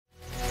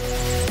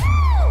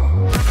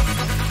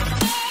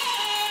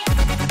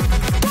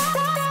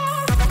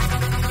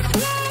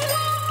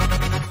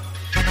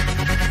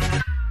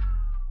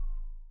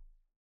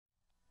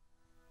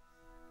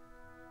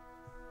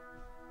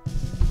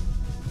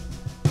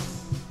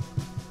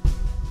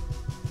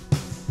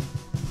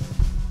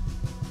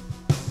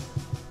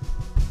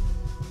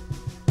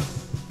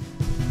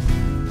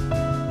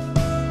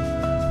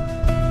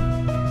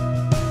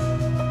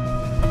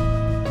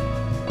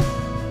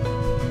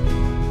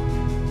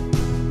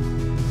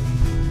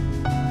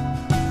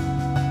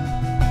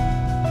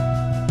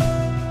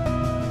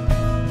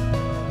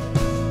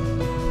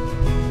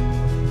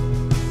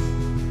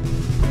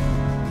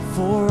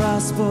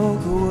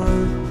spoke a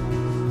word,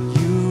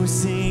 you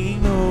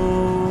sing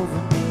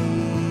over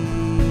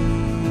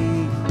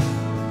me.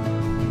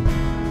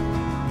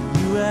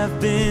 You have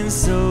been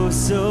so,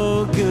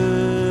 so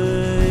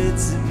good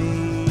to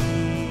me.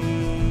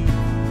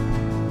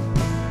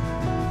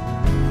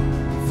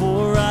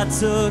 For I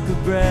took a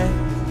breath,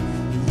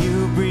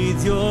 you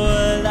breathed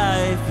your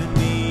life in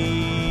me.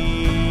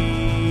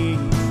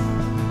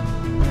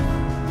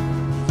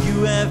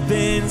 You have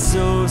been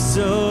so,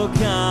 so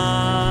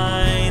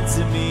kind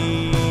to me.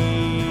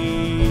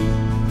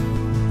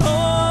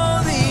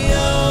 Oh, the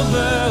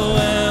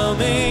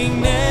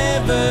overwhelming,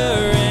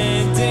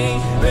 never-ending,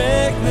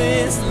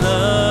 reckless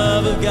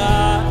love of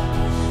God.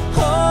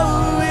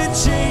 Oh, it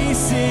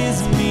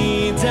chases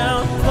me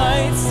down,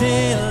 fights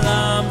till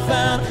I'm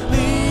found,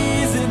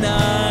 leaves the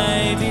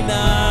 99.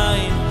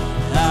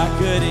 I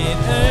couldn't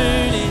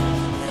earn it,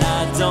 and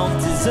I don't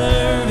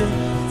deserve it.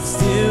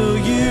 Still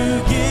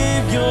you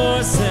give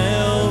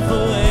yourself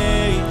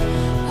away.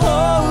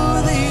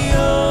 Oh, the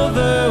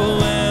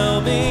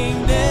overwhelming,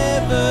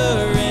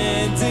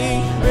 never-ending,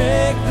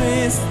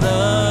 reckless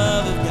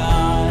love of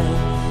God.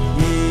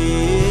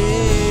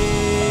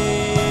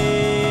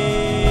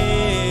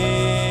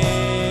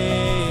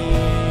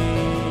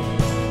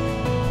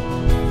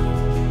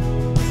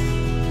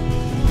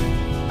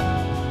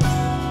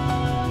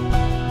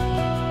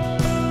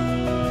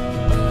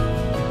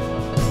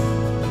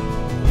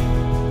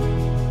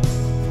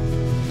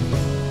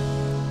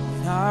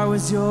 I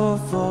was your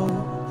foe,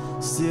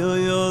 still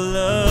your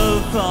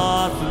love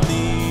fought for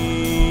me.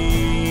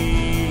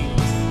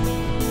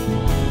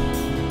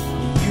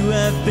 You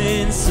have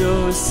been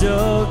so,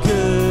 so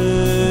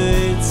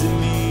good to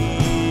me.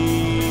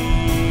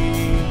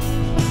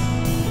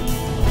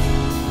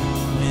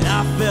 When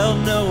I felt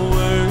no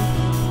worth,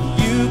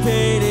 you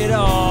paid it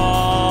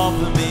all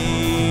for me.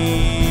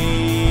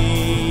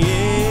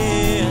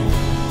 Yeah.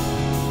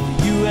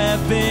 You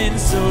have been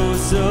so,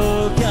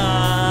 so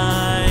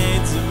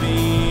kind to me.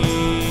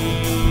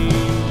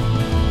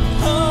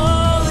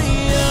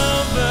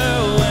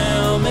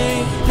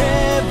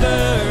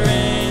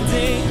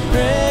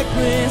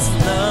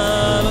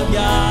 Love of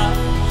God.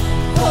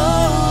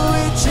 Oh,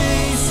 it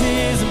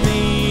chases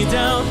me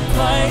down,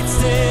 fights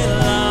till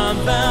I'm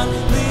found,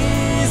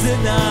 leaves the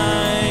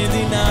 99.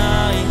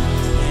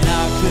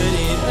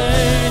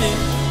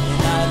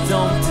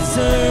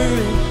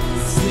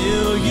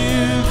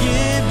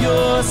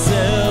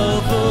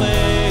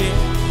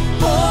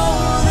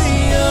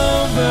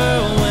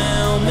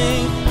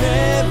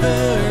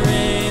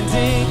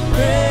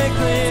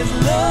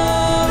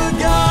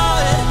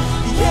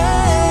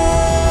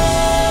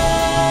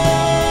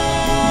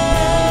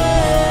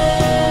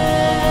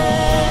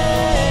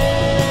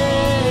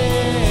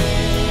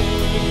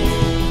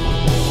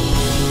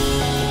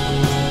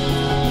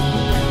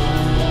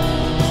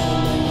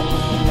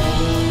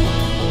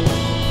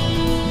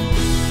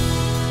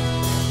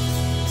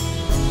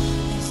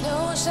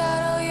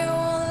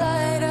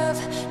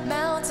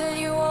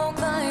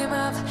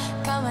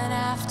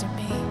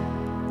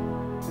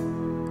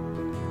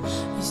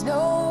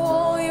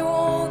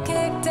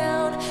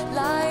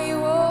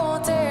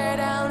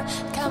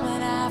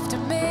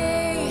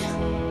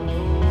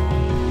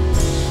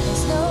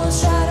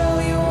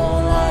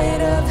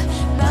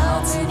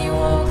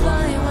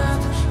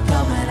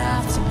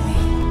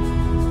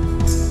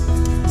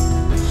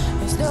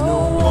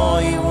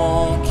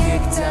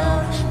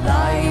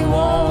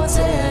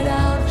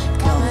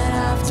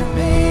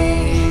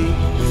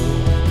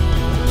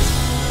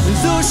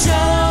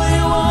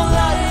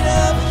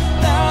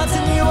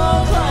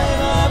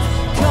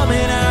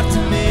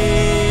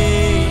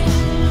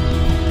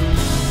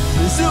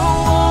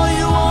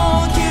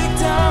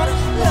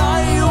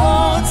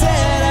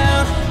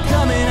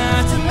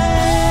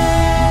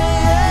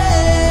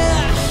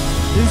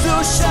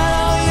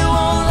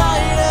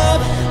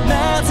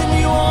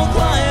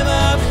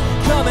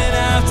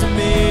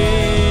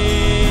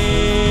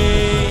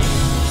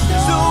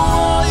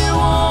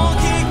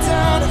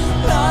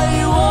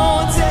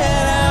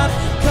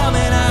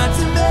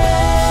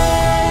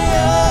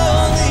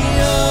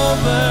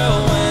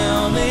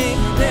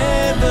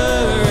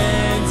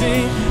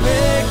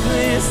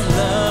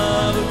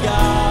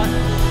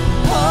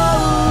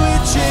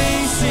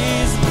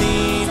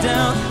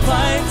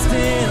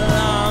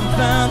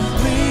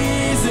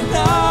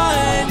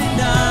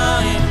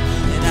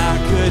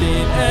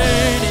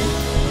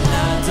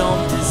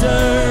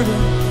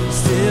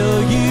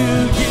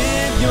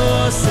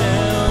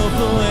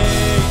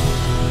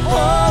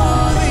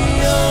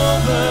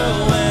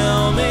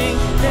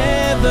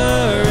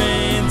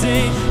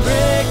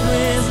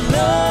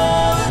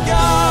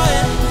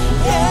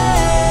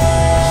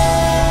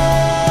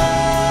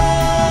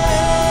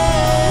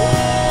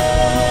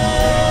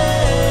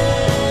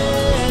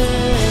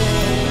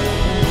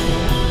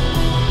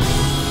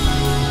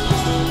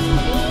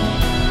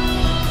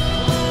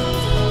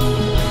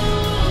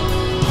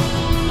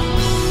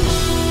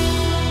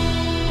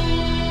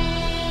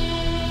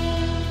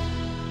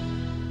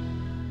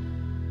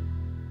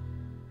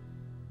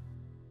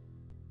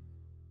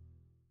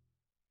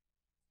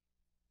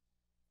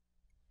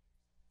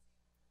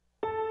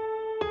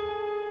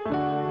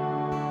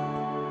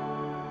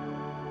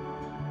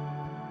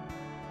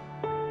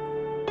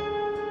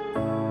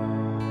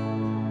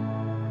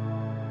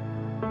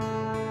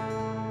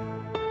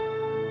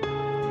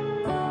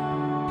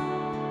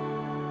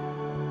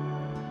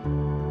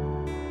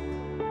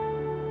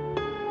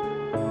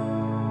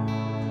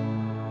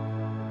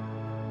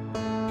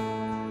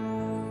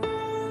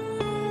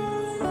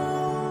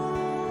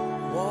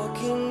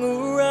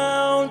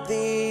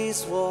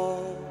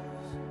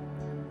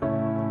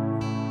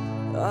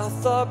 I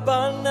thought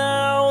by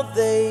now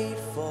they'd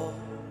fall,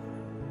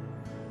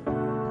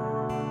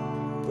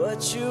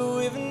 but you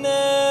have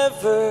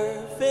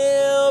never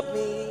failed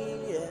me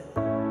yet.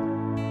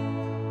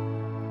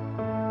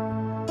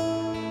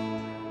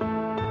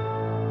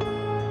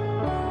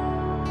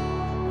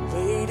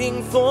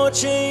 Waiting for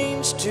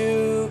change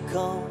to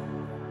come,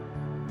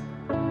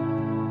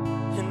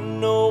 and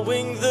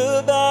knowing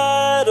the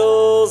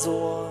battle's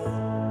won,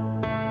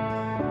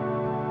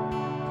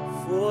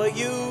 for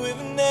you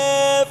have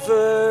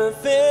never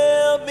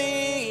failed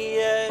me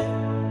yet.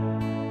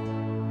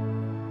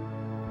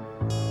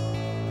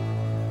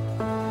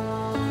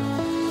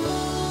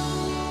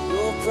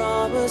 Your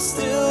promise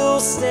still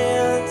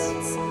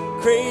stands.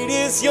 Great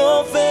is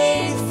your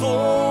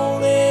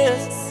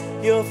faithfulness,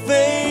 your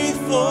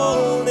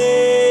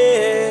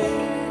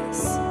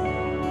faithfulness.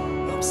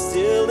 I'm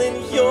still in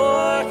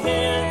your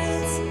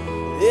hands.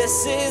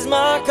 This is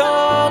my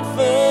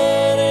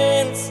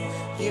confidence.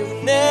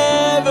 You've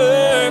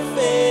never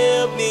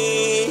failed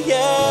me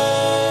yet.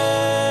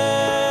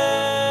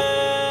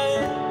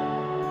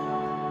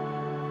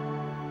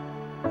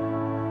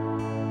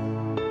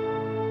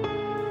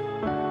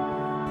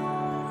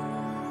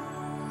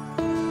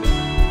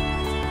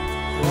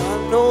 I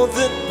know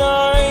the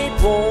night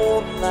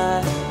won't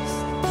last,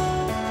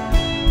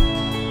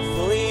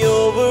 for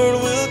your word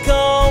will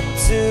come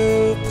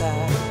to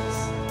pass,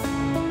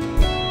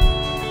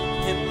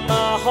 and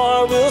my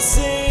heart will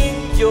sing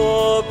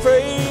your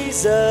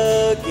praise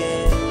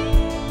again.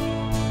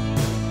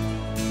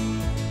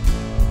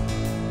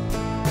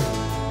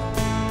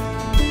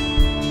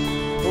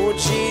 Oh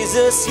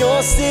Jesus,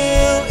 you're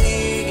still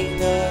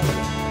enough,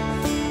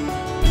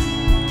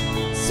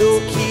 so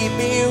keep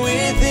me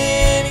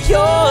within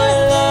your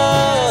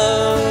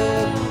love,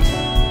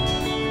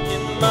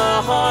 and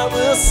my heart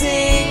will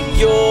sing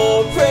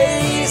your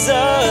praise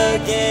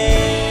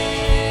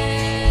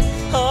again.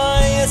 Oh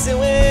yes it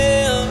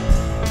will.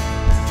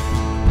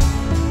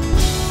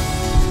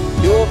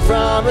 Your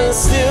promise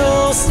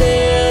still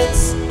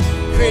stands.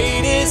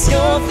 Great is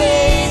your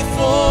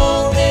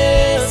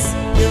faithfulness,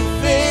 your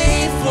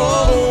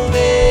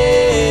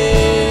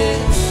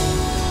faithfulness.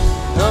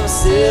 I'm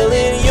still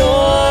in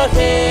your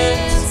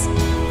hands.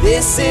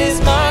 This is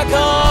my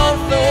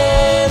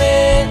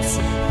confidence.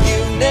 You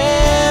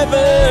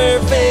never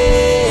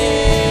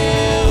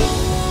fail.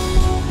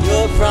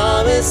 Your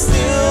promise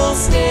still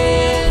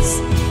stands.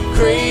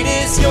 Great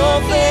is your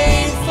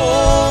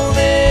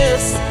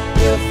faithfulness,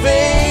 your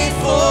faithfulness.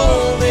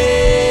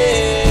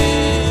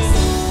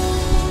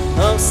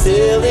 I'm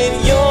still in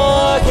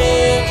your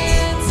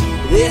hands.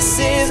 This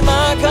is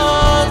my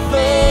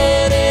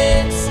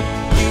confidence.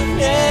 You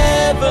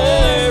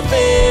never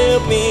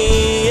failed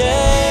me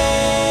yet.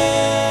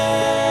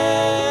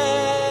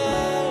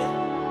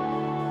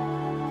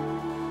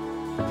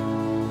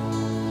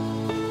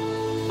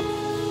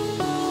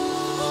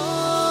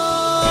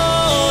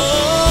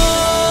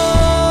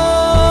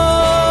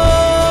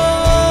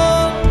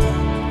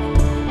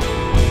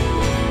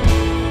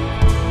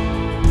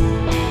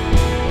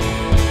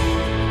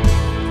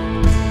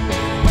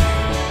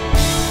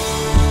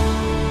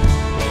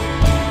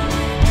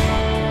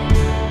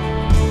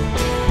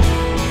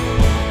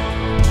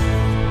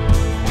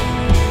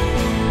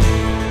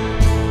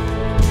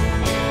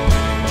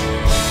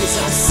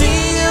 I've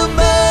seen you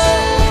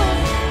move,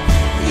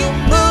 you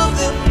move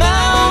the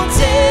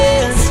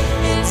mountains,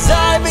 and I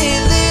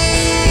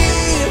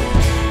believe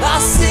I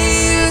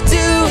see you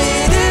do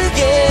it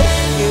again.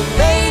 You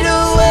made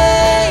a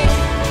way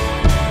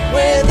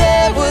where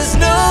there was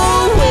no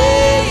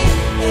way,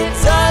 and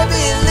I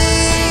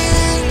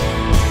believe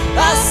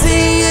I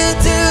see you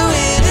do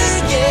it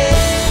again.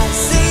 I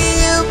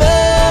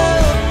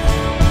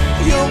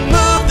see you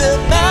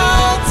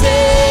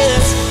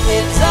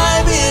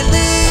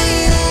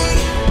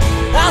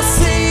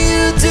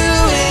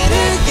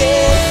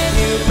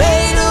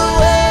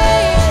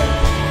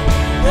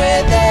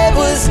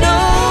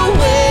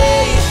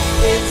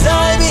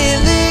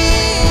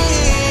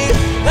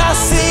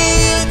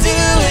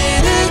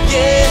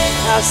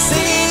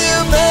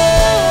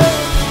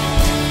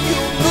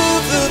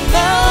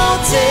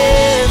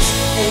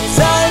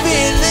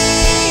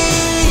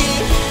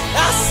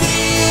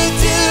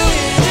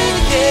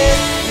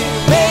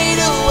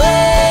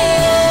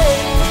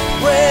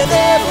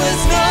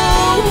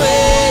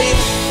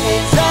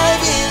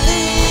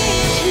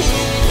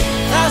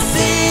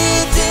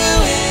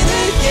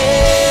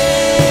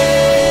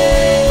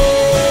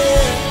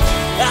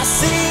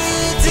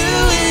do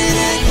it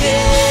again.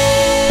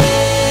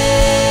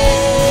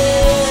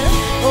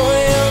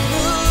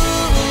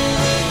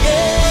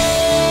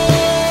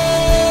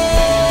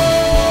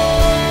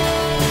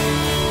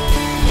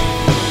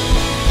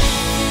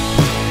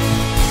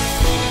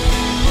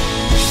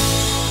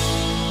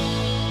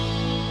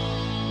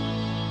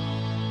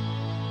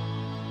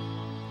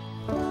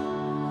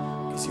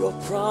 Your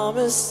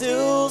promise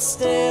still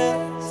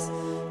stands.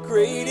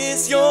 Great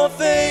is your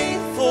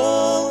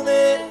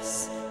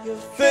faithfulness, your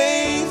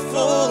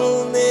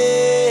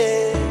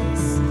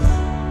faithfulness.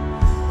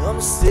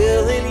 I'm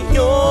still in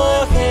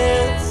your hands.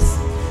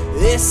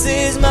 This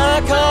is my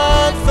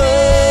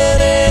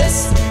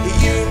confidence,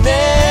 you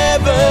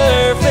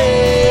never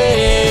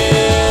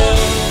fail.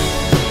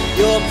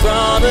 Your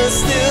promise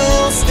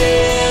still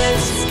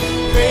stands,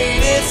 great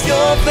is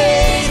your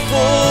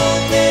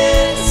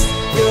faithfulness,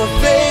 your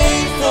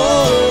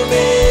faithfulness.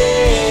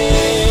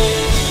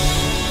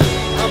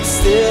 I'm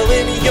still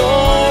in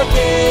your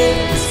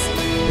hands,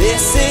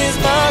 this is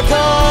my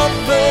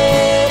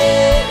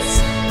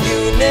confidence,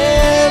 you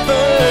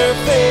never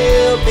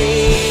fail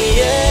me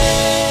yet.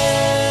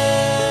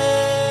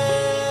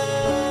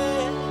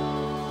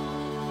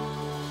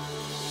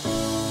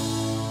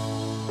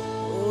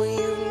 Oh,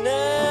 you've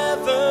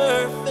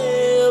never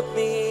failed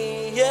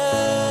me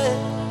yet,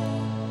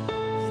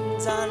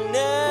 and I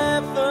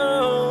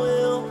never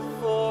will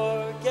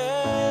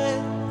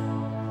forget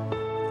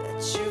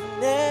that you've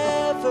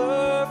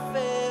never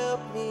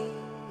failed me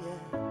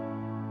yet.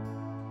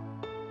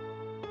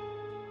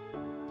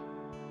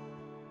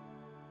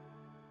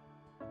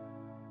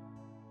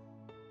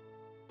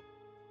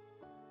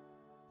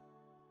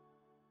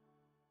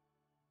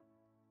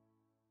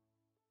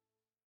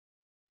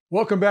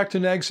 Welcome back to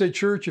Nags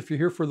Church. If you're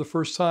here for the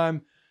first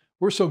time,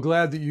 we're so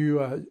glad that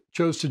you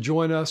chose to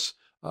join us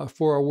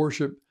for our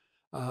worship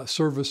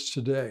service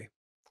today. I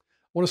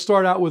want to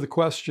start out with a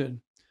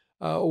question.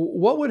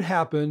 What would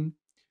happen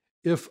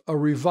if a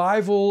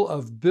revival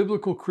of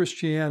biblical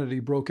Christianity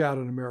broke out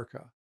in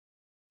America?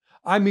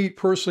 I meet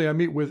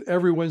with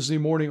every Wednesday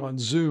morning on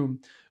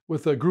Zoom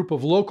with a group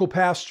of local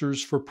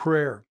pastors for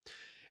prayer.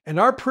 And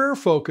our prayer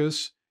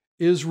focus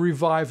is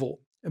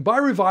revival. And by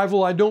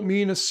revival, I don't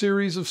mean a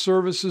series of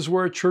services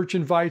where a church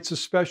invites a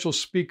special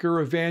speaker,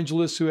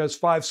 evangelist who has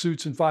 5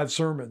 suits and 5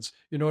 sermons.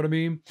 You know what I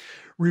mean?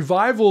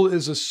 Revival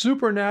is a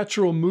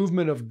supernatural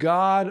movement of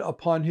God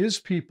upon his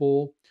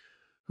people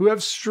who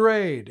have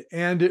strayed,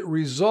 and it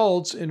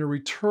results in a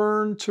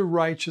return to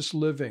righteous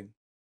living.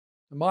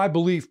 My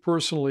belief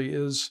personally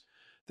is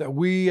that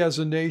we as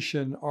a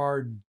nation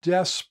are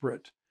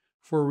desperate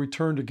for a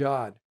return to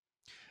God.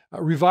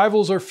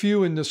 Revivals are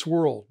few in this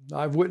world.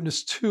 I've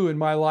witnessed 2 in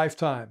my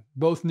lifetime,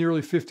 both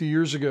nearly 50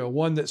 years ago.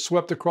 One that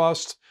swept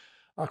across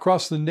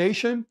the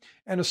nation,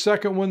 and a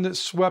second one that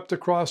swept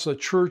across a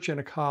church and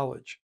a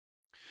college.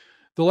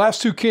 The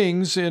last 2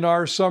 kings in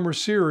our summer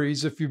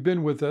series, if you've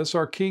been with us,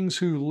 are kings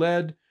who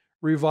led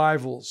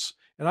revivals.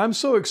 And I'm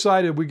so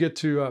excited we get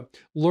to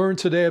learn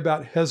today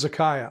about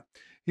Hezekiah.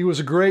 He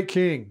was a great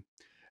king.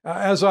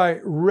 As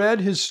I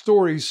read his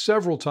story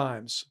several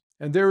times,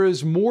 and there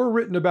is more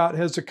written about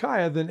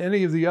Hezekiah than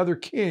any of the other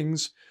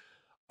kings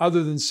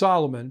other than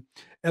Solomon.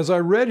 As I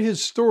read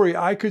his story,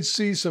 I could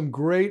see some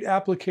great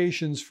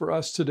applications for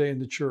us today in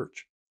the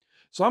church.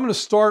 So I'm going to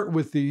start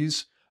with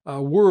these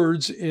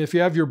words. If you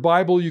have your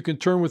Bible, you can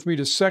turn with me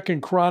to 2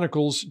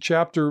 Chronicles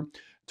chapter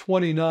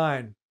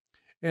 29.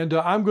 And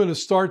I'm going to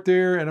start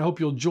there, and I hope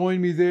you'll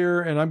join me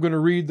there. And I'm going to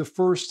read the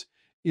first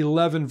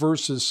 11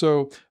 verses.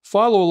 So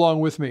follow along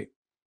with me.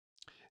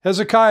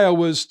 Hezekiah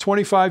was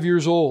 25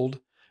 years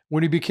old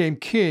when he became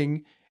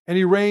king, and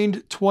he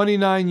reigned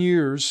 29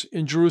 years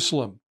in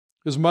Jerusalem.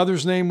 His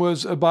mother's name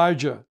was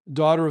Abijah,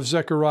 daughter of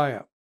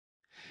Zechariah.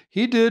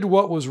 He did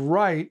what was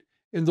right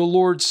in the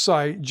Lord's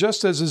sight,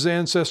 just as his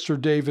ancestor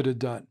David had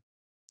done.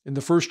 In the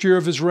first year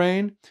of his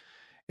reign,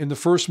 in the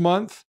first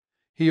month,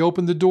 he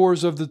opened the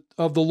doors of the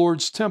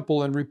Lord's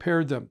temple and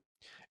repaired them.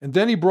 And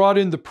then he brought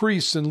in the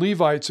priests and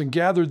Levites and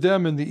gathered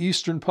them in the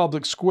eastern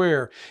public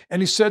square.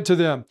 And he said to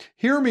them,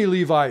 "Hear me,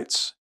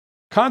 Levites.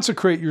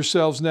 Consecrate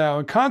yourselves now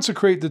and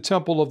consecrate the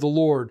temple of the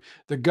Lord,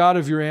 the God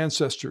of your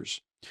ancestors.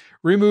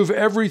 Remove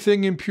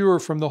everything impure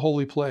from the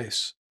holy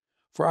place.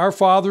 For our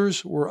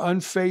fathers were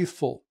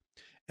unfaithful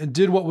and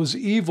did what was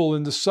evil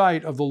in the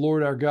sight of the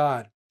Lord our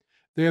God.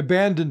 They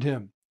abandoned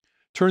him,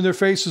 turned their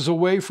faces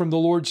away from the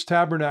Lord's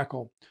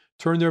tabernacle,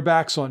 turned their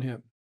backs on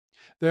him.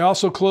 They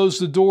also closed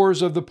the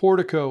doors of the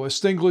portico,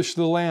 extinguished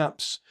the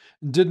lamps,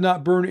 and did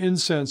not burn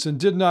incense, and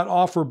did not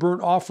offer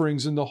burnt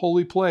offerings in the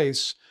holy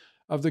place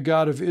of the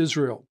God of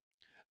Israel.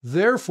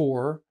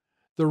 Therefore,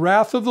 the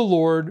wrath of the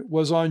Lord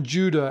was on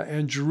Judah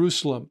and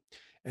Jerusalem,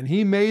 and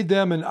he made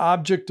them an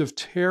object of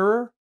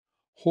terror,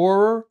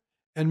 horror,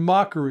 and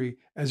mockery,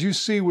 as you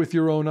see with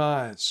your own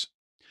eyes.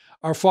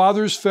 Our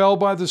fathers fell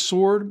by the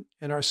sword,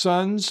 and our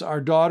sons, our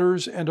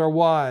daughters, and our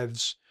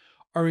wives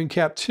are in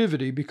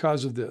captivity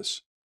because of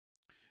this.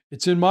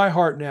 It's in my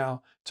heart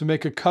now to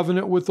make a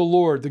covenant with the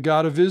Lord, the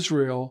God of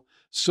Israel,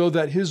 so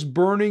that his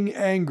burning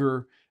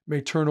anger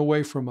may turn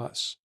away from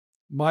us.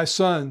 My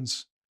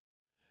sons,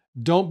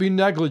 don't be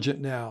negligent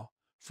now,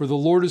 for the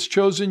Lord has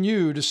chosen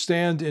you to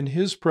stand in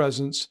his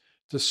presence,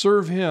 to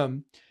serve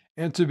him,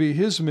 and to be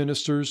his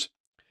ministers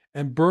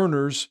and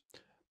burners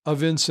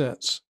of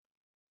incense."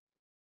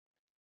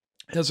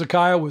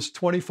 Hezekiah was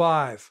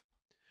 25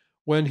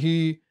 when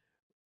he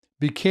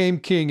became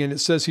king, and it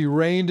says he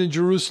reigned in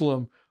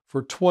Jerusalem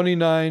for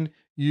 29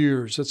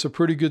 years. That's a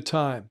pretty good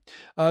time.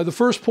 The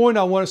first point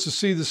I want us to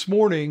see this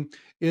morning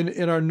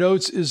in our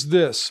notes is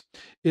this: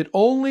 it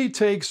only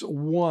takes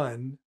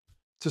one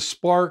to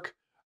spark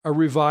a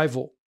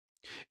revival.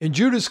 In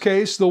Judah's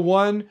case, the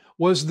one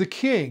was the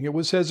king. It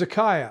was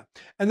Hezekiah.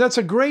 And that's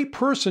a great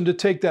person to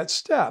take that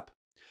step.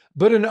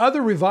 But in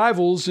other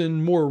revivals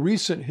in more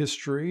recent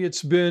history,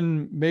 it's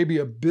been maybe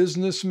a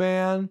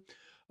businessman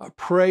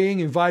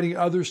praying, inviting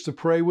others to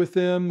pray with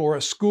him, or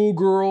a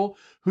schoolgirl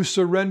who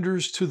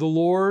surrenders to the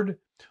Lord,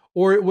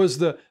 or it was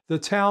the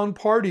town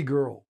party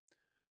girl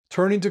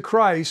turning to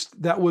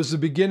Christ. That was the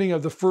beginning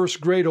of the first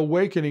great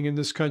awakening in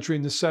this country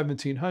in the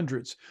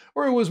 1700s.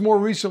 Or it was more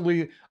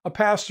recently a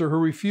pastor who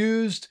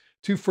refused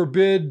to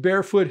forbid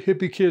barefoot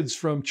hippie kids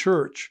from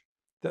church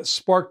that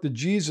sparked the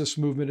Jesus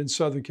movement in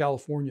Southern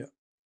California.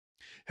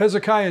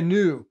 Hezekiah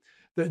knew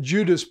that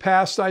Judah's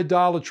past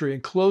idolatry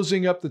and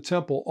closing up the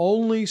temple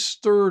only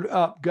stirred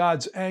up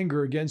God's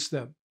anger against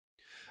them.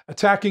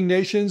 Attacking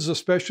nations,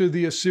 especially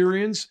the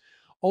Assyrians,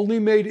 only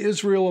made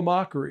Israel a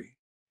mockery.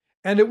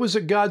 And it was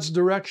at God's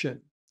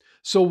direction.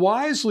 So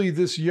wisely,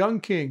 this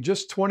young king,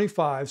 just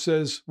 25,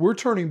 says, we're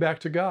turning back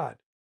to God.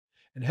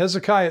 And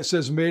Hezekiah, it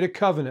says, made a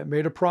covenant,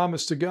 made a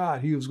promise to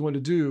God he was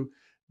going to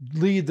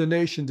lead the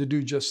nation to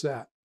do just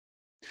that.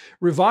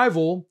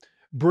 Revival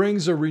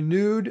brings a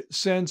renewed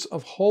sense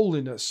of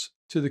holiness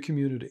to the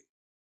community.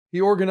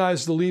 He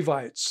organized the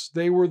Levites.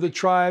 They were the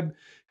tribe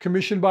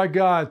commissioned by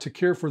God to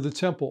care for the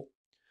temple.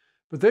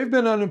 But they've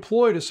been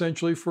unemployed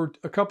essentially for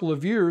a couple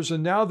of years,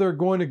 and now they're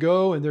going to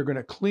go and they're going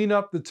to clean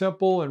up the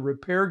temple and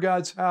repair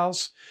God's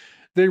house.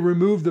 They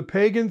removed the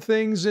pagan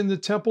things in the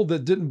temple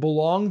that didn't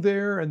belong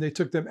there, and they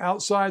took them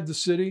outside the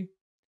city.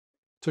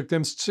 It took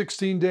them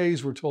 16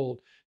 days, we're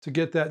told, to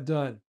get that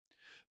done.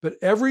 But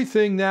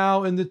everything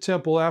now in the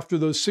temple, after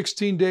those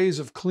 16 days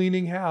of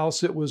cleaning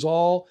house, it was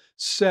all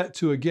set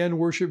to again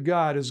worship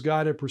God as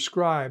God had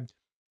prescribed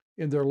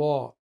in their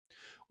law.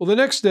 Well, the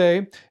next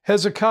day,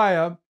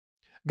 Hezekiah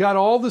got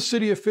all the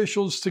city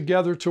officials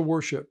together to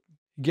worship.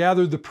 He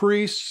gathered the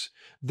priests.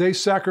 They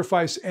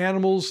sacrificed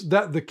animals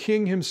that the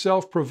king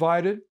himself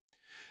provided.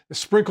 They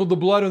sprinkled the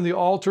blood on the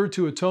altar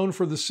to atone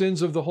for the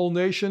sins of the whole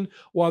nation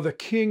while the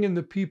king and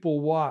the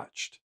people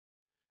watched.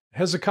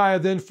 Hezekiah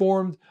then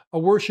formed a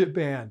worship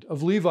band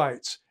of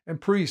Levites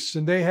and priests.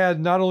 And they had,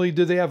 not only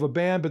did they have a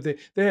band, but they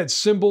had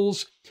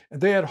cymbals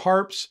and they had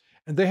harps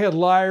and they had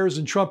lyres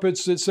and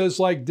trumpets, it says,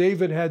 like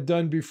David had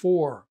done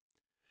before.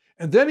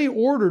 And then he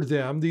ordered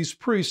them, these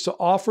priests, to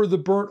offer the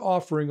burnt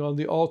offering on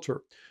the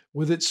altar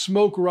with its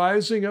smoke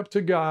rising up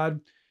to God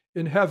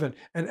in heaven.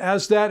 And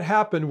as that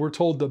happened, we're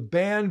told the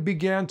band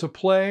began to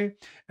play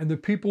and the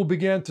people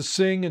began to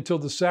sing until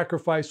the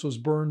sacrifice was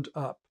burned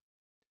up.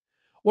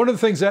 One of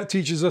the things that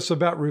teaches us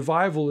about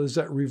revival is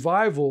that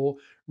revival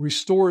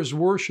restores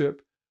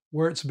worship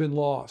where it's been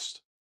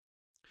lost.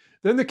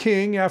 Then the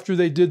king, after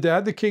they did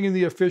that, the king and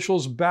the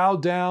officials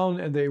bowed down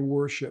and they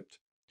worshiped.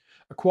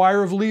 A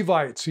choir of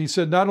Levites. He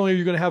said, not only are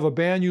you going to have a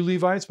band, you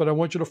Levites, but I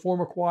want you to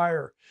form a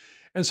choir.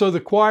 And so the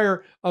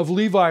choir of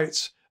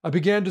Levites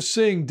began to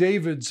sing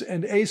David's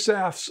and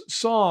Asaph's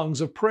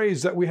songs of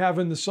praise that we have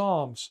in the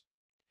Psalms.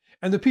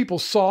 And the people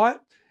saw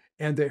it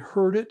and they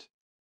heard it.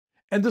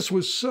 And this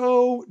was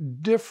so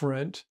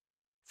different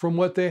from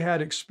what they had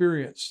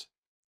experienced.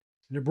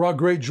 And it brought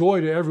great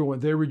joy to everyone.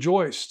 They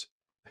rejoiced.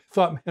 They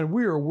thought, man,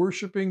 we are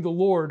worshiping the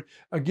Lord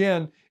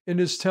again in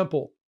his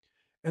temple.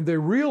 And they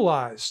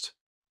realized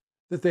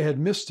that they had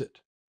missed it.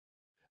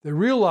 They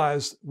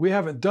realized we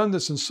haven't done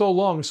this in so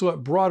long, so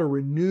it brought a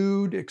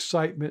renewed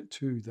excitement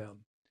to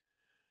them.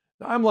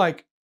 Now, I'm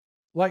like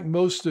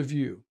most of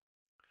you,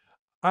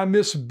 I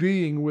miss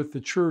being with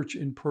the church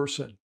in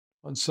person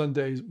on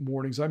Sunday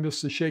mornings. I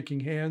miss the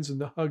shaking hands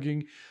and the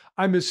hugging.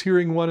 I miss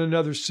hearing one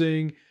another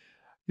sing,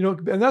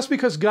 and that's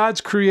because God's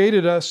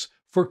created us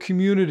for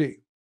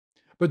community.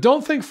 But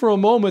don't think for a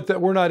moment that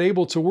we're not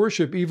able to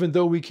worship even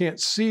though we can't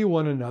see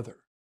one another.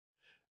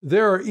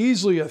 There are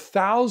easily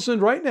 1,000,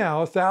 right now,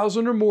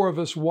 1,000 or more of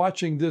us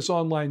watching this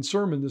online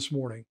sermon this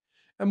morning,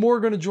 and more are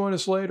going to join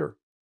us later.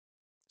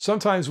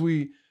 Sometimes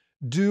we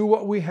do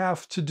what we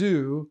have to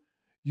do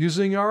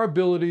using our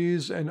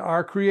abilities and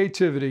our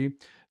creativity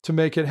to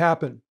make it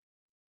happen.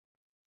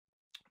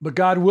 But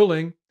God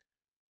willing,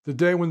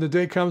 when the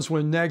day comes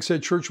when Nags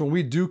Head Church, when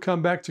we do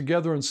come back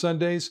together on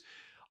Sundays,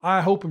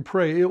 I hope and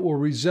pray it will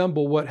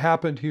resemble what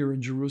happened here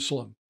in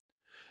Jerusalem.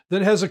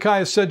 Then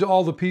Hezekiah said to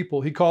all the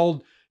people,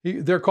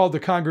 they're called the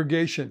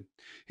congregation.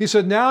 He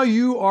said, now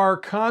you are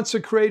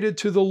consecrated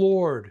to the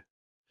Lord.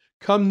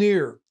 Come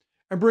near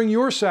and bring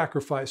your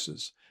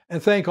sacrifices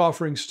and thank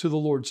offerings to the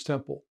Lord's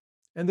temple.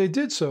 And they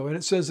did so. And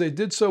it says they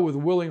did so with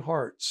willing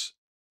hearts.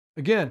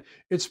 Again,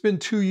 it's been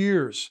 2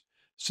 years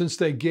since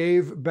they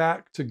gave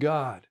back to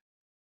God.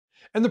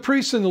 And the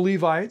priests and the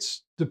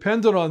Levites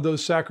depended on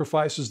those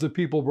sacrifices the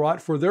people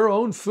brought for their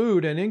own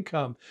food and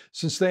income,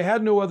 since they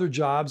had no other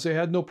jobs, they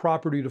had no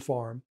property to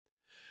farm.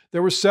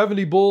 There were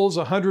 70 bulls,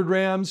 100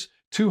 rams,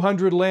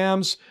 200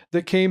 lambs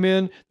that came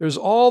in. There's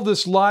all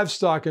this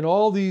livestock and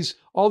all these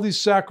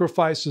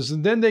sacrifices.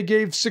 And then they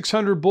gave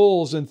 600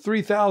 bulls and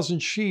 3,000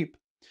 sheep.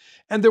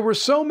 And there were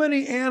so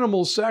many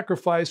animals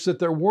sacrificed that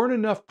there weren't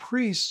enough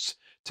priests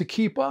to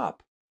keep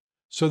up.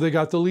 So they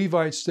got the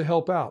Levites to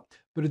help out.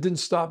 But it didn't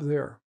stop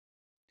there.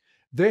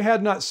 They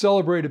had not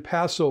celebrated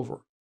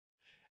Passover.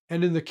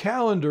 And in the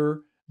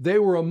calendar, they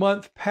were a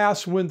month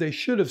past when they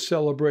should have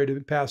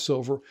celebrated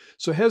Passover.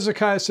 So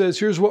Hezekiah says,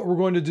 here's what we're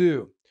going to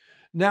do.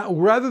 Now,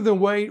 rather than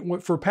wait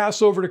for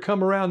Passover to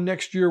come around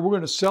next year, we're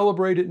going to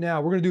celebrate it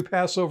now. We're going to do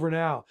Passover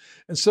now.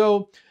 And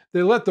so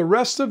they let the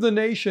rest of the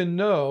nation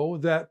know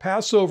that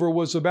Passover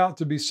was about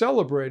to be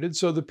celebrated,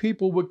 so the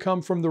people would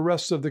come from the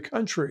rest of the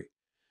country.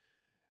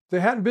 They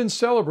hadn't been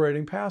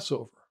celebrating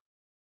Passover.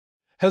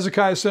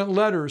 Hezekiah sent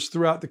letters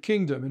throughout the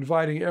kingdom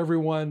inviting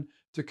everyone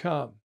to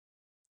come.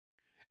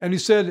 And he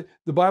said,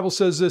 the Bible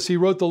says this, he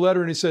wrote the letter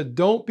and he said,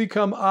 don't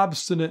become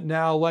obstinate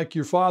now like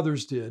your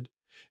fathers did.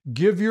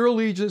 Give your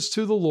allegiance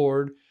to the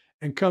Lord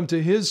and come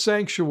to his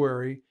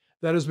sanctuary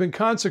that has been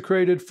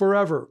consecrated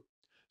forever.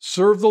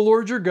 Serve the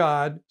Lord your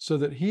God so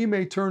that he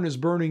may turn his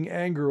burning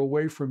anger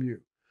away from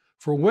you.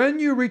 For when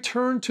you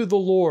return to the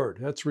Lord,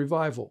 that's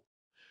revival,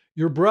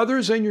 your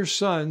brothers and your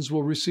sons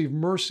will receive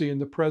mercy in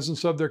the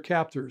presence of their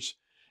captors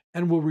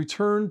and will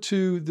return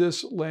to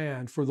this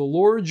land. For the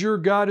Lord your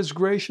God is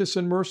gracious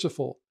and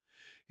merciful.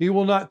 He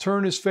will not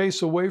turn his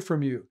face away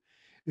from you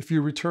if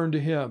you return to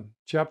him.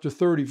 Chapter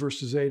 30,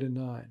 verses 8 and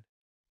 9.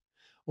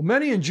 Well,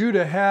 many in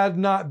Judah had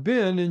not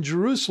been in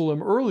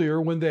Jerusalem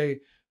earlier when they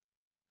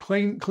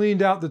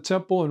cleaned out the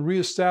temple and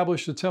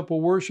reestablished the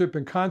temple worship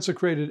and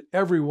consecrated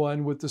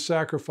everyone with the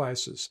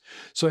sacrifices.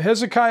 So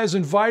Hezekiah is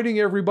inviting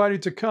everybody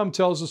to come,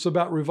 tells us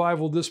about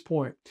revival at this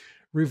point.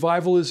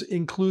 Revival is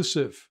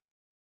inclusive.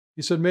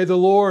 He said, may the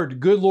Lord,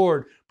 good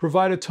Lord,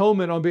 provide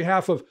atonement on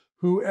behalf of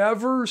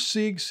whoever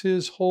seeks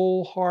his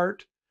whole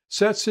heart,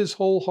 sets his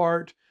whole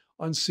heart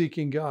on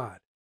seeking God,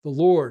 the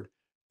Lord,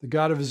 the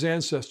God of his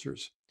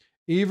ancestors,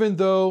 even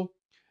though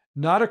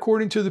not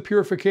according to the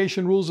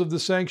purification rules of the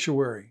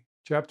sanctuary.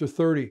 Chapter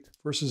 30,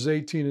 verses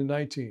 18 and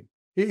 19.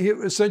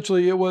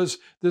 Essentially, it was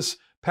this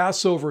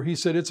Passover. He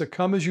said, it's a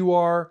come as you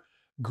are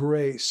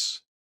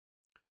grace.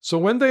 So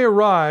when they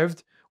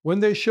arrived, when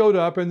they showed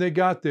up and they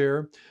got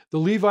there, the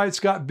Levites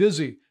got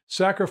busy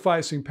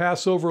sacrificing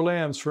Passover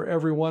lambs for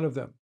every one of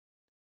them.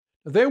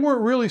 They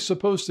weren't really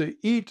supposed to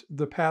eat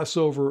the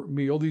Passover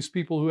meal, these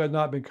people who had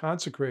not been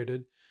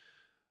consecrated,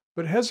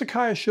 but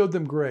Hezekiah showed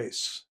them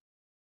grace.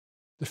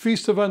 The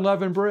Feast of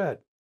Unleavened Bread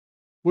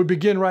would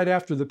begin right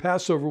after the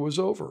Passover was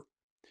over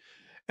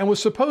and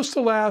was supposed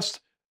to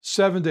last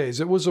 7 days.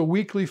 It was a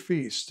weekly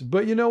feast.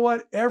 But you know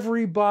what?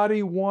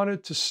 Everybody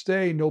wanted to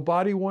stay.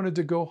 Nobody wanted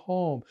to go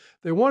home.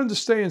 They wanted to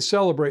stay and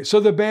celebrate. So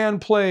the band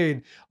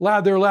played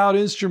their loud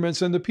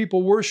instruments and the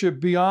people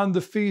worshiped beyond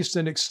the feast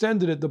and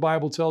extended it, the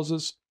Bible tells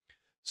us,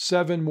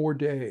 7 more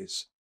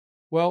days.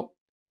 Well,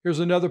 here's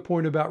another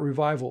point about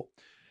revival.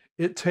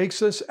 It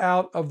takes us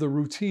out of the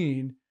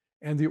routine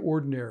and the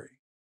ordinary.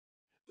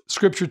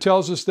 Scripture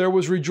tells us there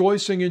was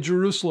rejoicing in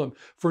Jerusalem,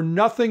 for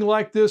nothing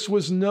like this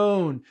was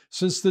known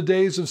since the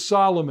days of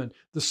Solomon,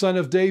 the son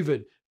of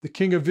David, the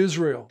king of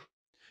Israel.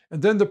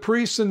 And then the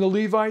priests and the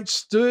Levites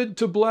stood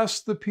to bless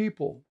the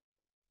people,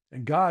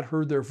 and God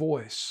heard their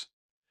voice,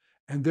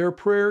 and their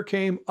prayer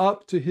came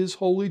up to his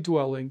holy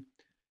dwelling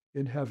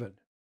in heaven.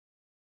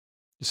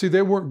 You see,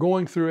 they weren't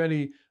going through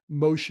any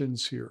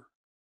motions here.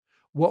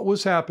 What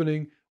was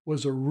happening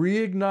was a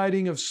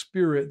reigniting of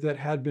spirit that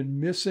had been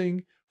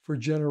missing for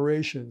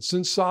generations,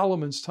 since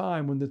Solomon's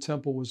time when the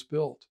temple was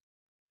built.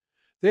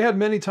 They had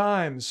many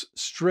times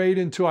strayed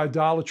into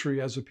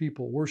idolatry as a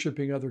people,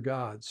 worshiping other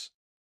gods.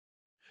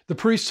 The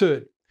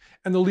priesthood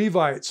and the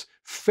Levites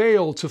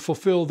failed to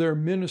fulfill their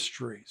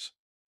ministries.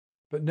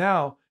 But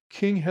now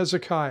King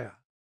Hezekiah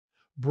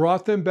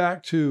brought them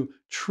back to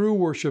true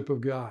worship of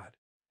God.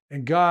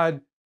 And God,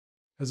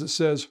 as it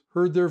says,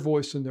 heard their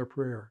voice in their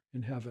prayer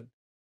in heaven.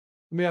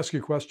 Let me ask you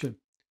a question.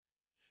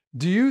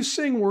 Do you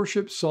sing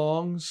worship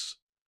songs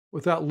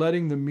without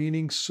letting the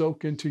meaning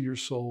soak into your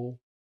soul?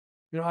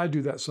 You know, I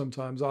do that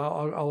sometimes.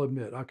 I'll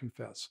admit, I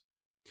confess.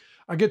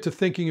 I get to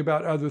thinking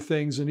about other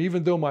things, and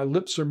even though my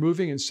lips are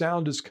moving and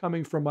sound is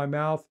coming from my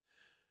mouth,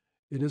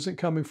 it isn't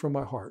coming from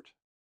my heart.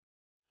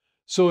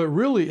 So it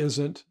really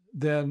isn't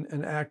then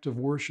an act of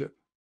worship.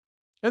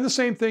 And the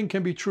same thing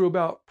can be true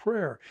about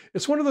prayer.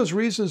 It's one of those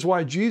reasons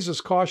why Jesus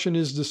cautioned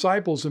his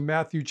disciples in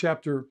Matthew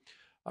chapter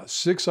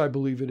 6, I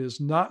believe it is,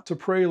 not to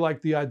pray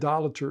like the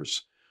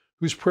idolaters,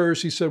 whose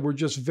prayers, he said, were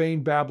just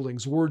vain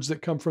babblings, words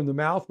that come from the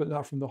mouth but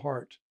not from the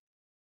heart.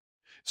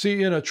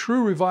 See, in a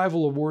true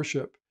revival of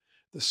worship,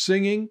 the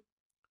singing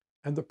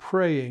and the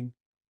praying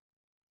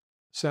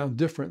sound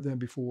different than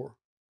before.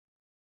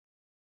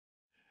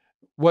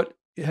 What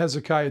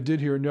Hezekiah did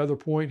here, another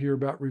point here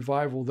about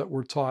revival that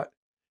we're taught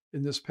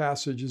in this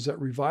passage, is that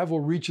revival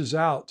reaches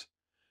out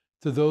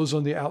to those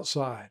on the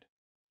outside.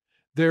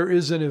 There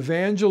is an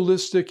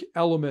evangelistic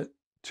element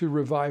to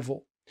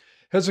revival.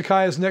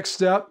 Hezekiah's next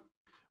step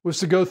was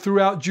to go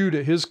throughout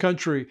Judah, his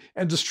country,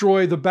 and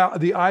destroy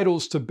the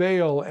idols to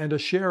Baal and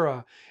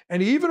Asherah.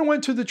 And he even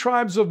went to the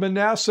tribes of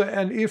Manasseh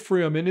and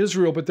Ephraim in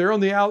Israel, but they're on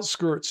the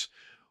outskirts,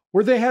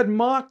 where they had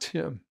mocked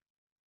him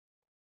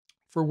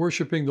for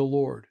worshiping the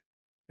Lord.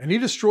 And he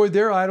destroyed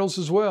their idols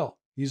as well.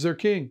 He's their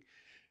king.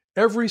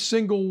 Every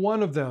single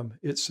one of them,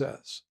 it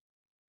says.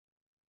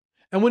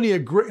 And when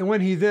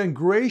he then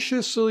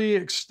graciously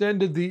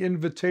extended the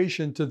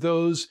invitation to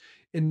those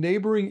in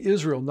neighboring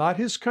Israel, not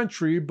his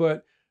country,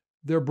 but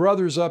their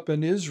brothers up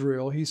in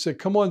Israel, he said,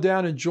 come on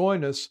down and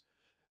join us.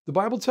 The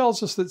Bible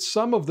tells us that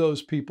some of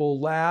those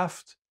people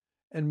laughed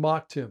and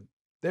mocked him.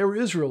 They were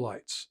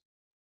Israelites,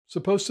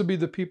 supposed to be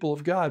the people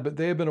of God, but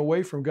they had been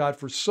away from God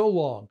for so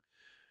long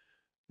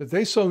that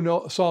they saw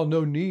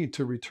no need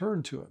to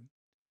return to him.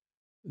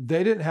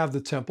 They didn't have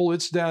the temple.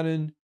 It's down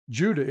in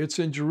Judah. It's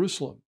in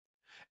Jerusalem.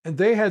 And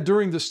they had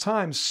during this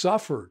time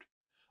suffered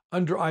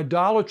under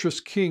idolatrous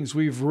kings.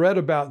 We've read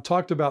about and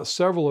talked about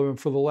several of them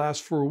for the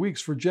last 4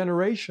 weeks, for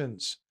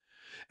generations.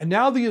 And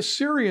now the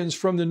Assyrians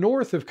from the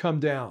north have come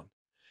down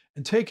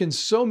and taken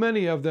so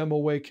many of them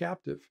away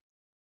captive.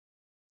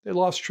 They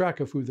lost track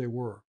of who they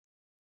were.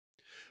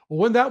 Well,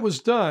 when that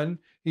was done,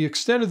 he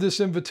extended this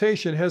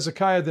invitation.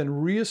 Hezekiah then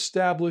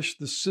reestablished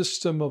the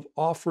system of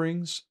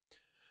offerings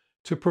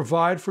to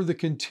provide for the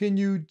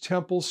continued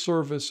temple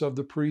service of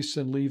the priests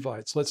and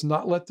Levites. Let's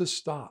not let this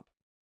stop.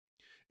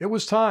 It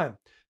was time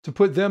to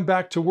put them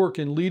back to work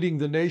in leading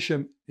the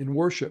nation in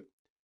worship.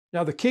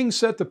 Now, the king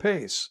set the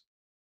pace.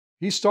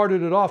 He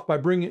started it off by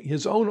bringing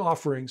his own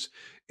offerings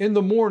in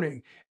the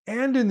morning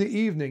and in the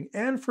evening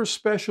and for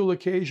special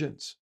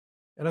occasions.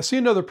 And I see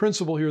another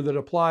principle here that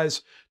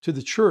applies to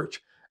the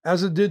church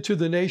as it did to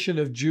the nation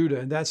of Judah,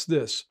 and that's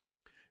this: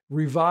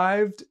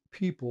 revived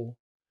people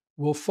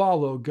will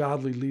follow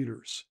godly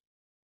leaders.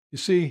 You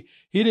see,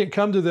 he didn't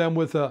come to them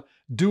with a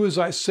do as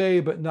I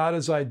say, but not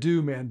as I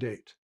do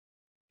mandate.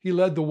 He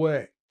led the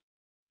way.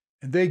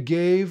 And they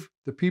gave,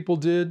 the people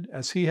did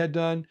as he had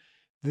done.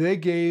 They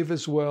gave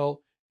as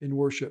well in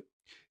worship.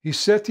 He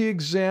set the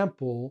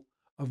example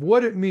of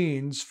what it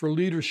means for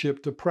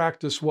leadership to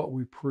practice what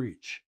we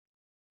preach.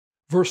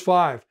 Verse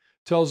 5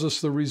 tells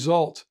us the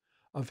result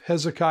of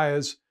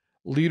Hezekiah's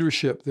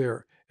leadership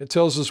there. It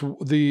tells us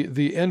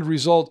the end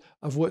result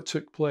of what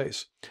took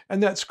place.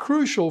 And that's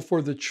crucial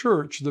for the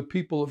church, the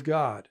people of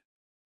God.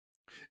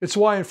 It's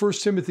why in 1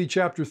 Timothy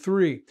chapter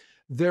 3,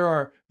 there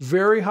are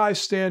very high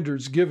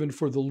standards given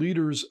for the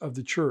leaders of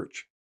the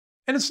church.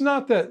 And it's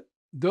not that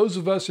those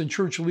of us in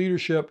church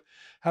leadership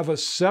have a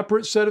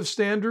separate set of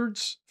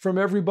standards from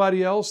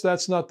everybody else.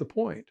 That's not the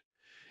point.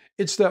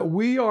 It's that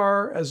we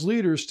are, as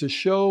leaders, to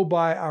show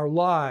by our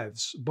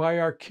lives, by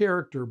our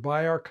character,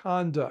 by our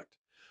conduct,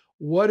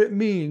 what it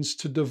means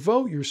to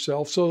devote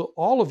yourself, so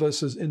all of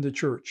us as in the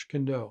church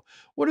can know.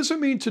 What does it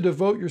mean to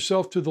devote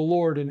yourself to the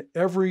Lord in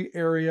every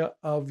area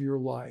of your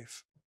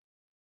life?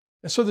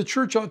 And so the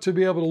church ought to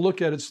be able to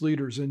look at its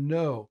leaders and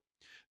know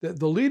that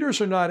the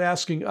leaders are not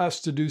asking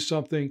us to do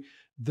something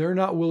they're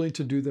not willing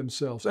to do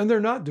themselves, and they're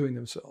not doing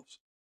themselves.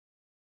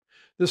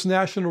 This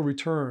national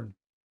return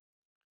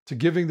to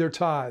giving their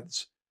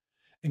tithes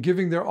and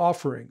giving their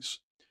offerings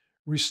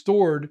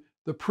restored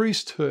the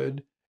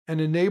priesthood and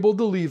enabled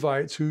the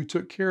Levites who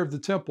took care of the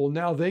temple.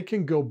 Now they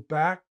can go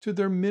back to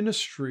their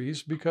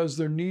ministries because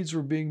their needs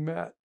were being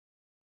met.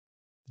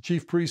 The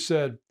chief priest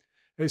said,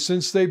 hey,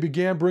 since they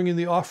began bringing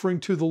the offering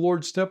to the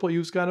Lord's temple, he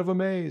was kind of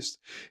amazed.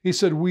 He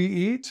said, we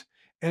eat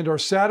and are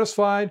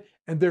satisfied,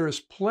 and there is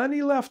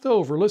plenty left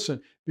over.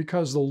 Listen,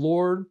 because the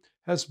Lord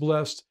has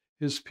blessed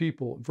his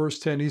people. Verse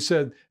 10, he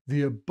said,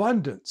 the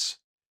abundance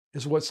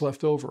is what's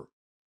left over.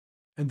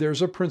 And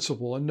there's a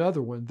principle,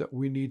 another one that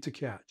we need to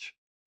catch.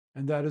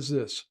 And that is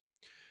this: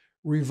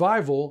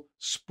 revival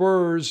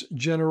spurs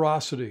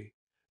generosity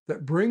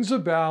that brings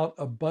about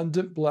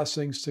abundant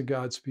blessings to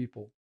God's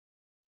people.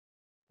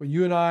 When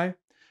you and I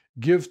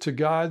give to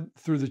God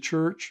through the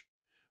church,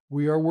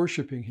 we are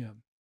worshiping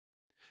him.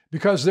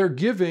 Because their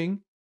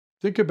giving,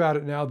 think about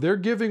it now, their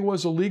giving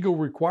was a legal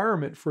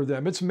requirement for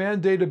them. It's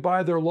mandated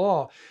by their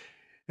law.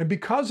 And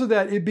because of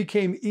that, it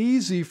became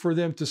easy for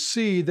them to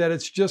see that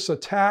it's just a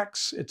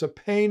tax, it's a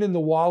pain in the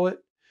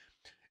wallet,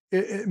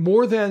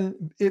 more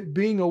than it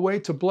being a way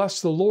to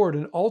bless the Lord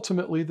and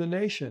ultimately the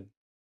nation.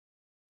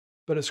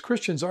 But as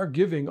Christians, our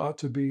giving ought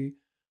to be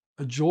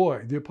a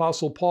joy. The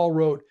Apostle Paul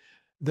wrote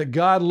that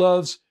God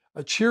loves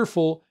a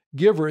cheerful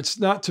giver. It's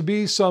not to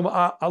be some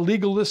a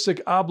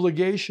legalistic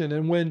obligation.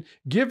 And when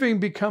giving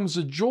becomes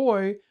a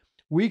joy,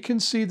 we can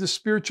see the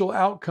spiritual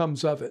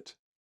outcomes of it.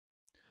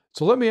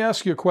 So let me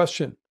ask you a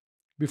question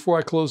before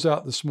I close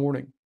out this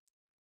morning.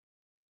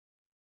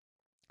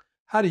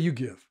 How do you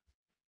give?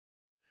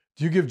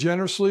 Do you give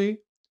generously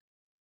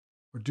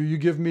or do you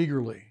give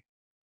meagerly?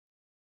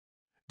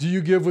 Do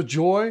you give with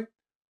joy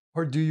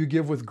or do you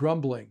give with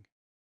grumbling?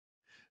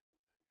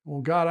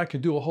 Well, God, I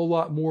could do a whole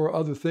lot more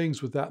other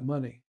things with that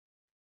money.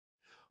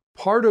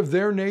 Part of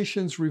their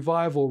nation's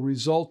revival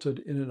resulted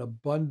in an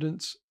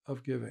abundance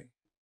of giving.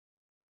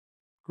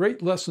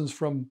 Great lessons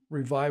from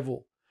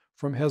revival,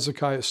 from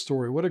Hezekiah's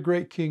story. What a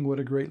great king, what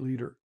a great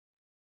leader.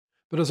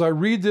 But as I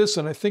read this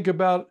and I think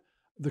about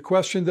the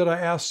question that I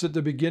asked at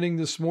the beginning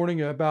this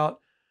morning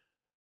about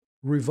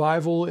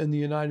revival in the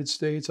United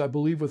States, I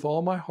believe with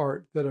all my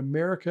heart that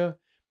America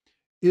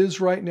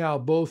is right now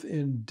both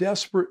in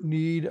desperate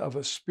need of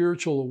a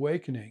spiritual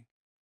awakening,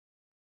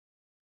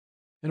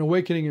 an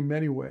awakening in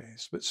many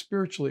ways, but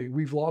spiritually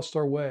we've lost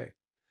our way.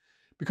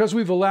 because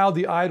we've allowed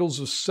the idols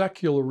of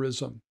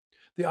secularism,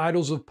 the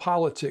idols of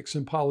politics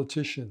and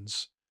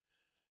politicians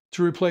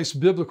to replace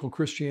biblical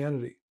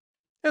Christianity.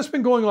 It's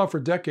been going on for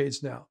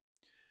decades now.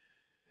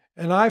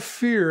 And I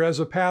fear,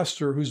 as a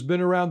pastor who's been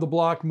around the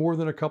block more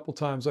than a couple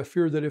times, I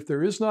fear that if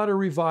there is not a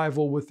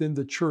revival within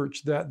the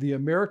church that the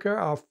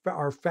America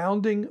our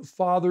founding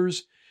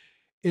fathers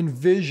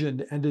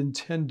envisioned and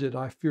intended,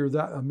 I fear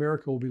that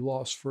America will be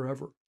lost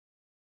forever.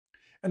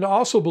 And I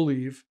also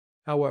believe,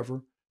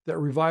 however, that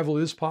revival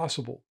is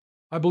possible.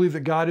 I believe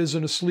that God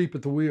isn't asleep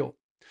at the wheel.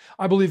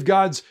 I believe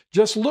God's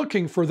just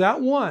looking for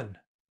that one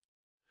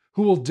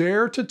who will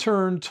dare to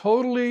turn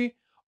totally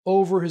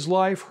over his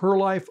life, her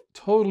life,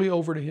 totally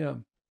over to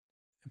him.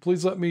 And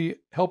please let me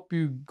help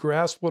you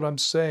grasp what I'm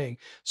saying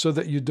so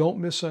that you don't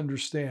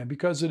misunderstand,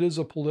 because it is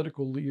a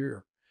political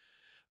year.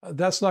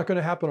 That's not going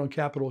to happen on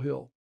Capitol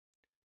Hill.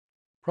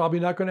 Probably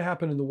not going to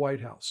happen in the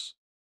White House.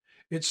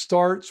 It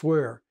starts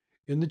where?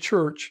 In the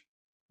church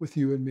with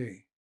you and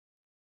me.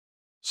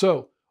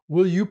 So,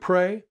 will you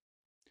pray?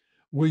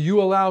 Will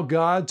you allow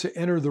God to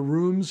enter the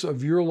rooms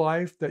of your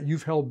life that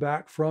you've held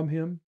back from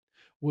him?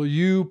 Will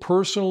you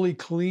personally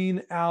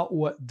clean out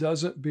what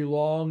doesn't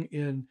belong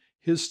in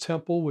his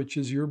temple, which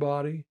is your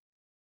body?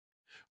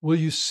 Will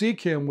you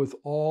seek him with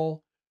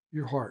all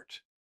your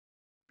heart?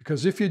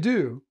 Because if you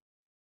do,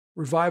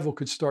 revival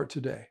could start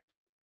today.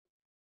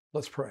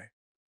 Let's pray.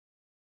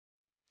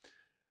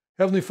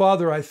 Heavenly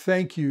Father, I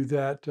thank you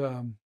that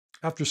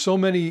after so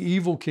many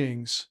evil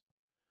kings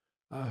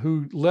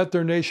who let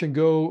their nation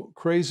go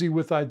crazy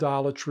with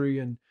idolatry,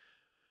 and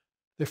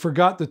they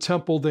forgot the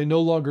temple, they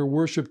no longer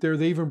worship there.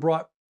 They even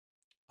brought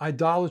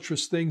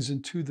idolatrous things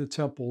into the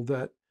temple,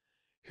 that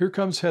here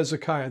comes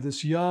Hezekiah,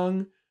 this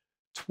young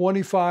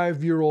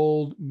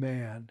 25-year-old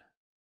man.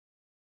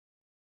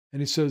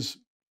 And he says,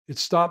 it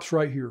stops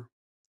right here.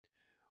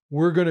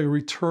 We're going to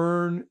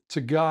return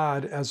to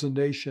God as a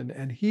nation.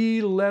 And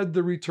he led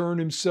the return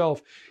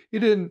himself. He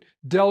didn't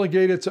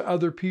delegate it to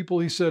other people.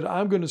 He said,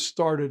 I'm going to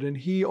start it. And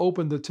he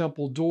opened the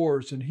temple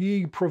doors, and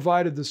he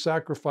provided the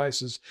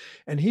sacrifices,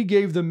 and he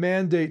gave the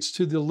mandates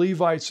to the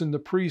Levites and the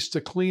priests to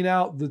clean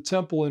out the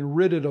temple and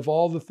rid it of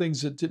all the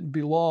things that didn't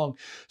belong,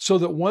 so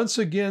that once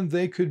again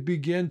they could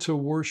begin to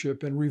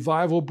worship. And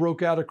revival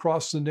broke out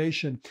across the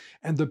nation,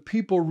 and the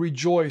people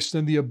rejoiced,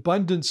 and the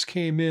abundance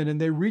came in, and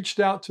they reached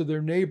out to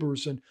their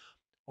neighbors, and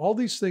all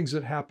these things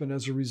that happen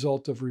as a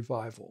result of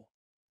revival.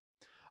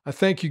 I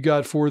thank you,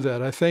 God, for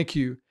that. I thank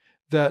you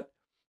that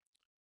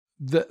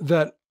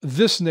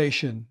this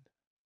nation,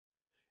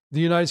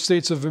 the United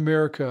States of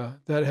America,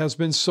 that has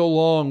been so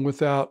long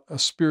without a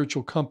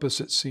spiritual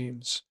compass, it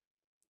seems,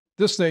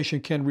 this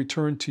nation can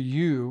return to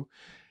you,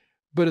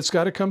 but it's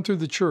got to come through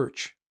the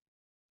church.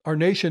 Our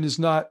nation is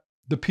not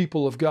the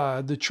people of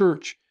God. The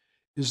church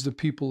is the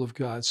people of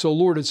God. So,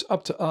 Lord, it's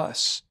up to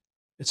us.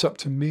 It's up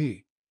to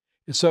me.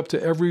 It's up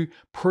to every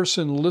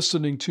person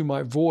listening to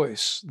my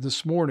voice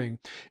this morning.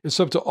 It's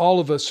up to all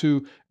of us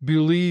who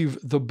believe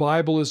the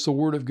Bible is the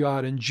Word of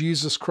God and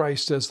Jesus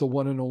Christ as the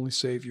one and only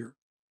Savior.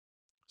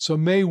 So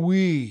may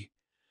we,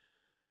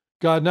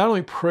 God, not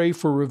only pray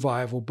for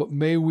revival, but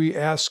may we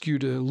ask you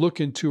to look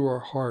into our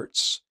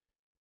hearts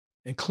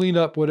and clean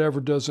up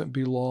whatever doesn't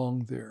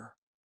belong there,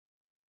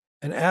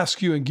 and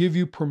ask you and give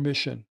you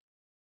permission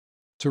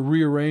to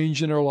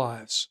rearrange in our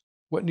lives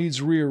what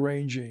needs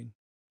rearranging,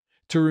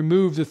 to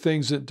remove the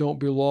things that don't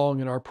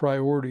belong in our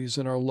priorities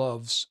and our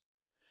loves,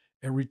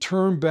 and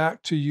return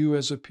back to you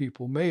as a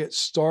people. May it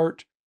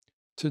start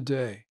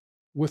today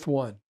with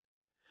one.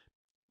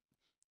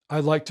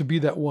 I'd like to be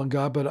that one,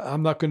 God, but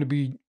I'm not going to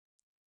be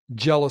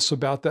jealous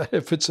about that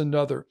if it's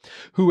another.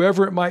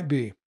 Whoever it might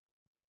be.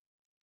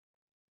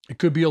 It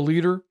could be a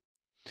leader.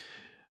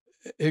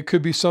 It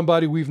could be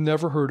somebody we've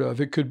never heard of.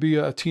 It could be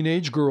a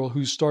teenage girl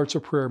who starts a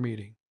prayer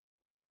meeting.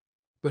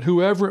 But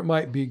whoever it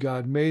might be,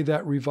 God, may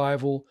that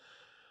revival,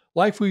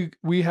 like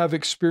we have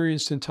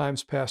experienced in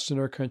times past in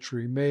our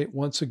country, may it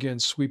once again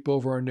sweep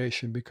over our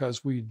nation,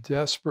 because we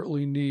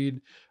desperately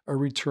need a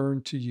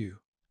return to you.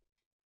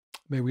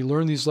 May we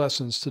learn these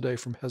lessons today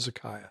from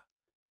Hezekiah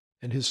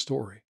and his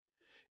story.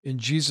 In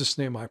Jesus'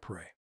 name I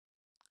pray.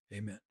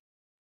 Amen.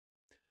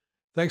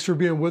 Thanks for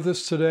being with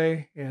us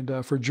today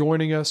and for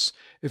joining us.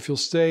 If you'll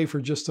stay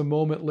for just a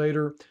moment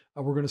later,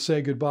 we're going to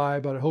say goodbye,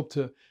 but I hope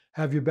to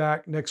have you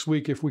back next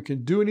week. If we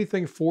can do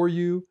anything for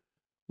you,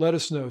 let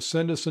us know.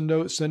 Send us a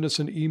note, send us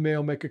an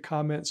email, make a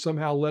comment,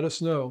 somehow let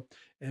us know,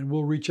 and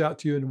we'll reach out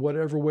to you in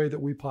whatever way that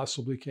we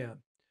possibly can.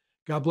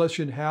 God bless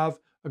you and have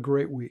a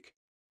great week.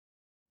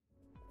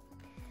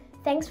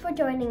 Thanks for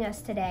joining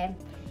us today.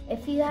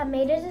 If you have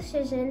made a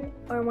decision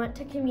or want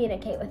to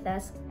communicate with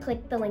us,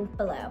 click the link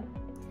below.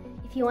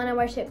 If you want to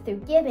worship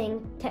through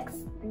giving, text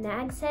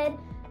Nags at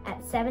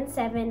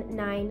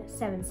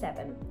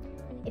 77977.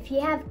 If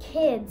you have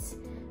kids,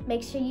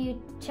 make sure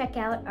you check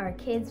out our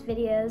kids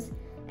videos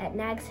at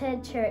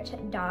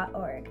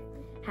nagsheadchurch.org.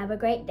 Have a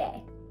great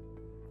day.